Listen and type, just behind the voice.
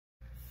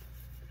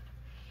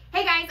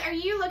are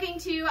you looking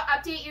to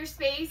update your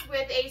space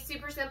with a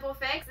super simple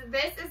fix?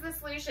 This is the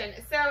solution.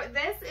 So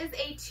this is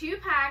a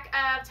 2-pack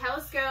of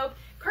telescope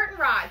curtain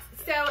rods.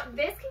 So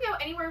this can go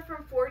anywhere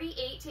from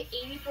 48 to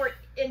 84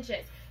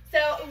 inches.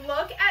 So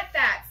look at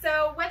that.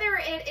 So whether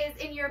it is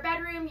in your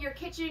bedroom, your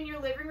kitchen, your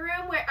living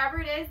room,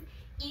 wherever it is,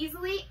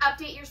 easily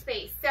update your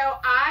space. So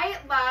I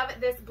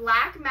love this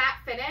black matte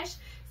finish.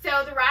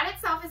 So the rod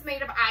itself is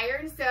made of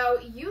iron,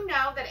 so you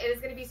know that it is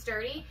going to be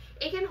sturdy.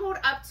 It can hold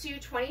up to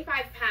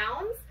 25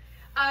 pounds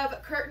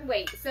of curtain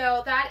weight.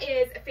 So that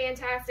is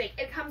fantastic.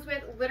 It comes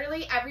with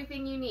literally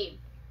everything you need.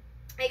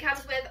 It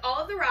comes with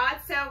all of the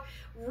rods. So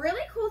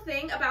really cool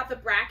thing about the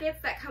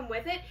brackets that come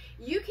with it,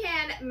 you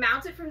can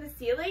mount it from the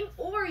ceiling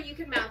or you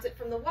can mount it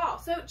from the wall.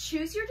 So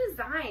choose your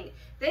design.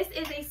 This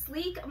is a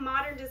sleek,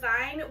 modern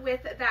design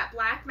with that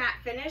black matte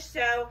finish.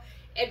 So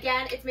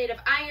again, it's made of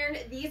iron.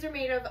 These are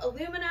made of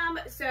aluminum.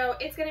 So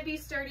it's going to be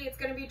sturdy. It's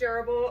going to be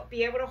durable,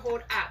 be able to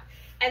hold up.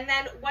 And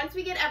then once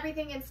we get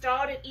everything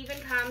installed, it even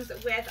comes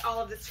with all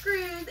of the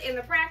screws and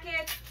the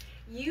brackets.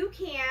 You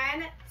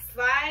can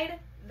slide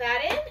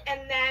that in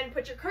and then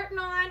put your curtain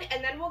on,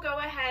 and then we'll go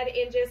ahead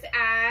and just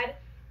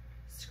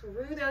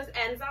screw those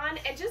ends on,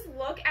 and just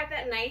look at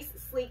that nice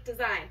sleek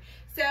design.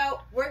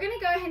 So we're gonna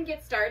go ahead and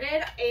get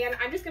started, and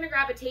I'm just gonna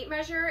grab a tape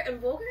measure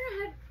and we'll go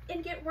ahead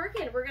and get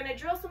working. We're gonna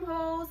drill some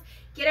holes,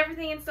 get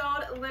everything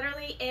installed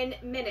literally in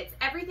minutes.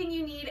 Everything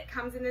you need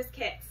comes in this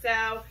kit.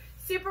 So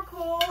super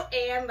cool,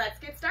 and let's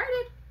get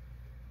started.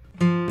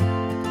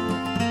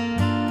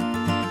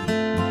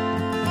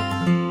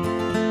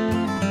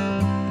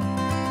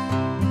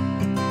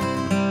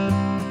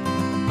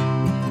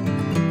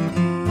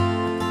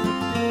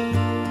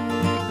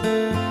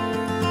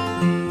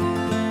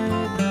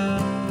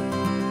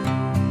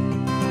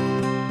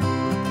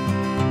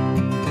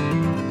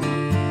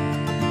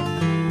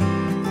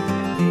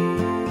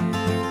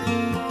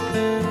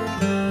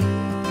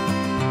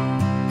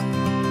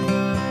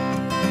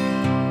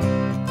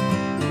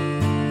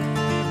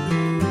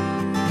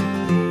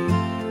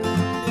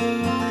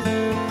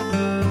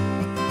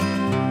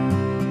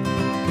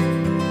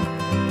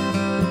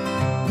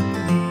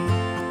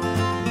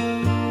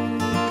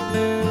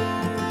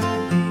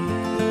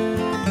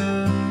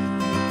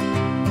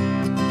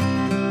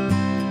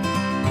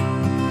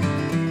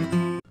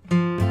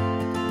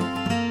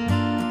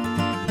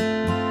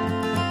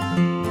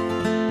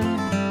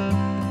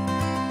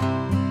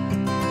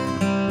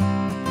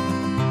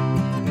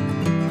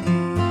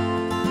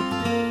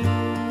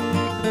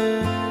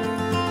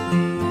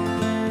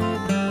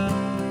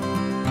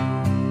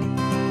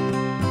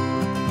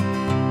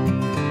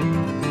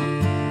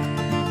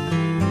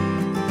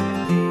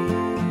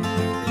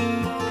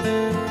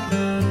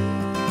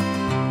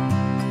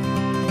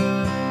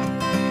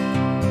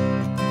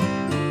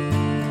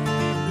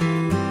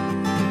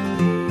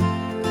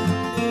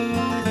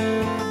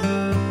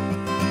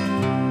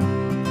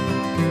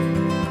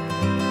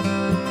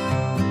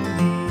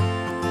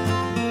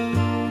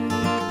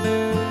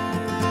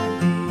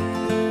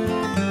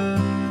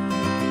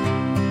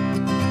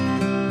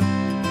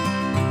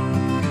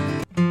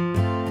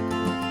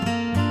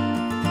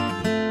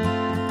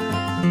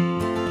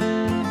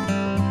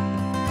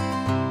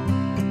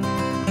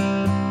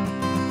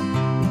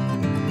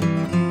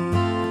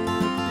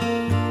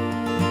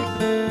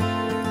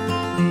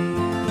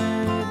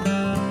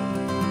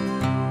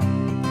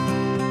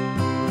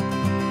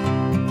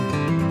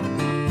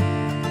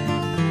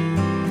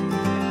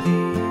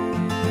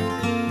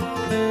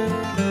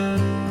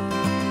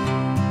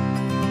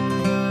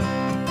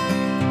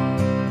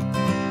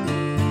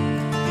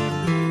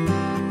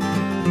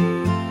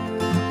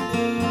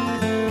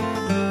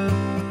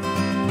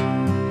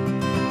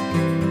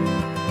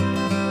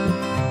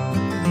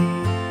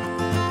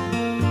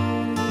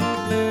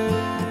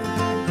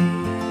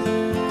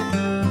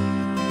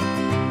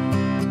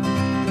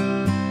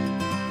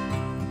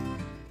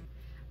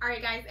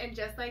 And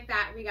just like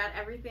that, we got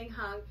everything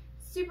hung.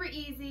 Super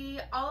easy.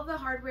 All of the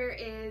hardware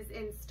is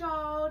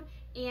installed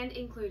and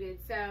included.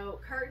 So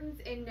curtains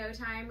in no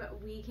time.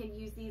 We can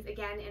use these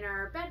again in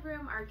our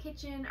bedroom, our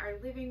kitchen, our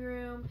living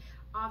room,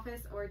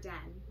 office, or den.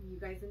 You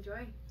guys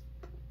enjoy.